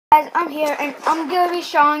guys, I'm here and I'm going to be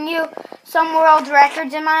showing you some world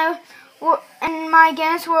records in my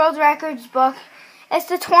Guinness World Records book. It's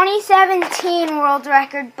the 2017 World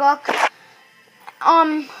Record book,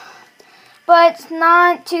 but it's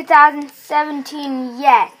not 2017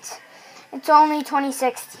 yet. It's only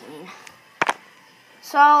 2016.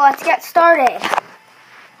 So let's get started.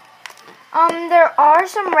 There are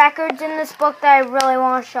some records in this book that I really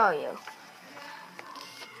want to show you.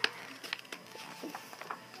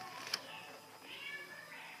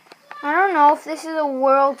 I don't know if this is a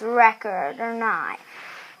world record or not.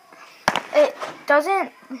 It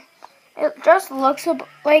just looks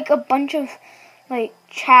like a bunch of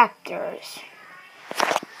chapters.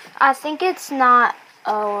 I think it's not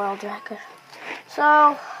a world record.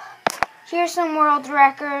 So here's some world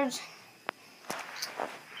records.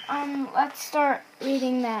 Let's start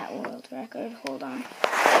reading that world record. Hold on. You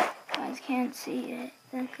guys can't see it.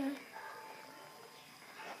 Okay.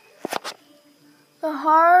 The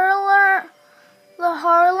Harlem,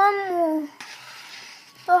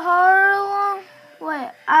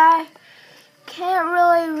 wait, I can't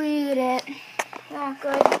really read it. Not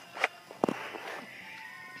good.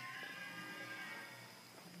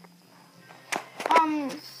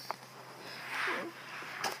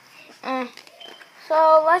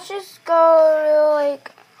 So let's just go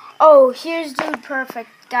to oh, here's Dude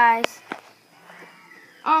Perfect, guys.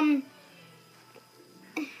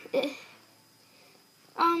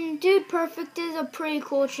 Dude Perfect is a pretty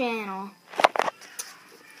cool channel.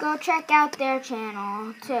 Go check out their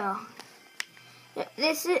channel too.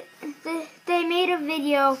 They made a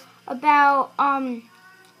video about I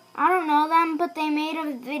don't know them, but they made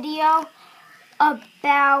a video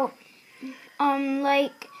about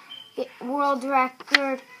world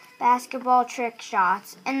record basketball trick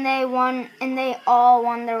shots, and they all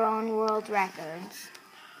won their own world records.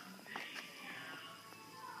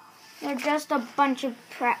 They're just a bunch of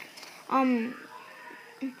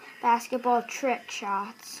basketball trick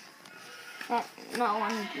shots that no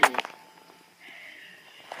one beat.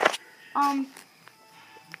 I'm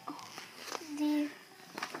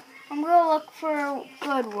gonna look for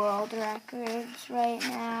good world records right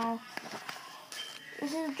now.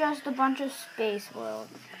 This is just a bunch of space world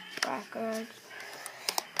records.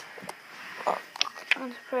 Oh,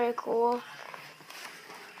 that's pretty cool.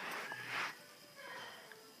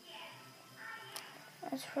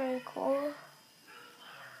 That's pretty cool.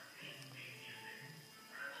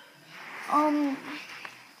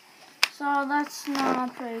 So that's not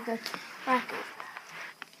a pretty good record.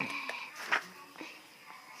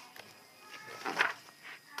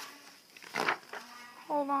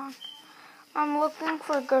 Hold on. I'm looking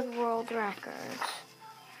for good world records.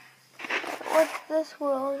 What's this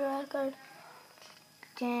world record?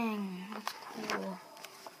 Dang, that's cool.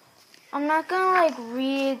 I'm not gonna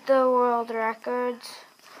read the world records.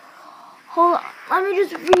 Hold on, let me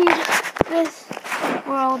just read this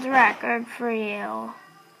world record for you.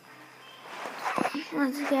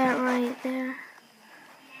 Let's get right there.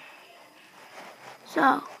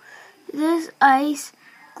 So, this ice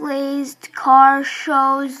glazed car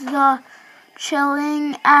shows the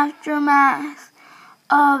chilling aftermath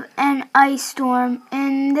of an ice storm.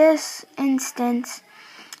 In this instance,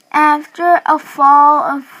 after a fall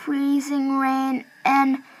of freezing rain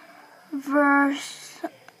and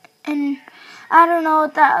I don't know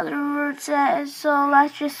what that other word says, so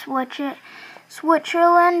let's just switch it.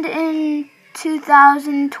 Switzerland in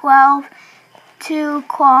 2012 to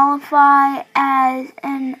qualify as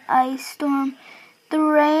an ice storm. The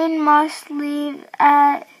rain must leave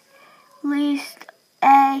at least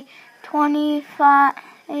a 25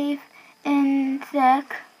 in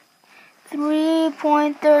thick,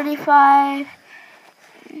 3.35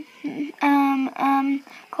 mm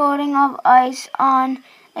coating of ice on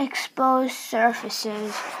exposed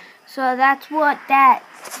surfaces. So that's what that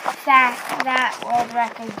world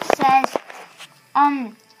record says.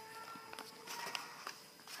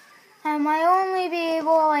 I might only be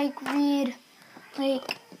able to read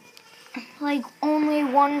only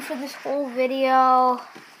one for this whole video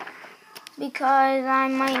because I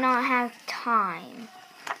might not have time.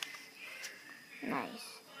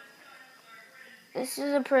 Nice. This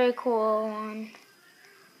is a pretty cool one.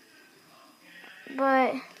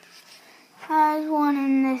 But there's one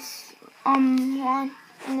in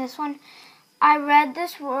this one. I read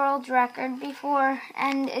this world record before,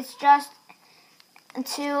 and it's just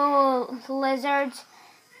two lizards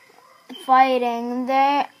fighting.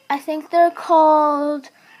 I think they're called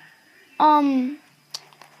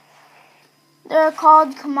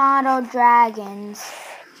Komodo dragons.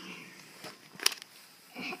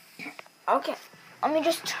 Okay, let me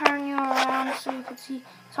just turn you around so you can see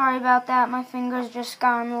Sorry about that, my fingers just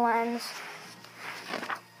got on the lens.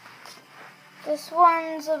 This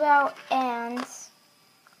one's about ants.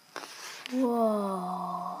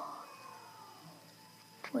 Whoa.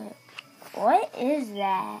 Wait, what is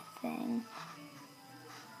that thing?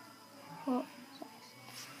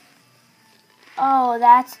 Oh,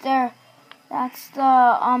 that's the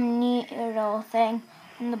needle thing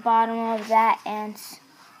on the bottom of that ant's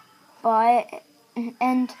butt,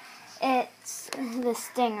 and it's the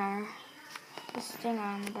stinger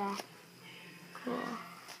on the back. Cool.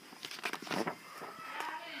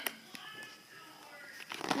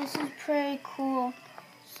 This is pretty cool.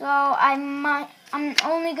 So I'm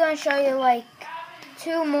only gonna show you like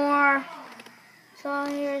 2 more. So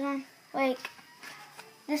here's one. Like,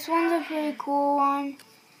 this one's a pretty cool one.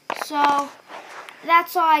 So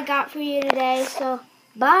that's all I got for you today. So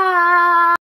bye.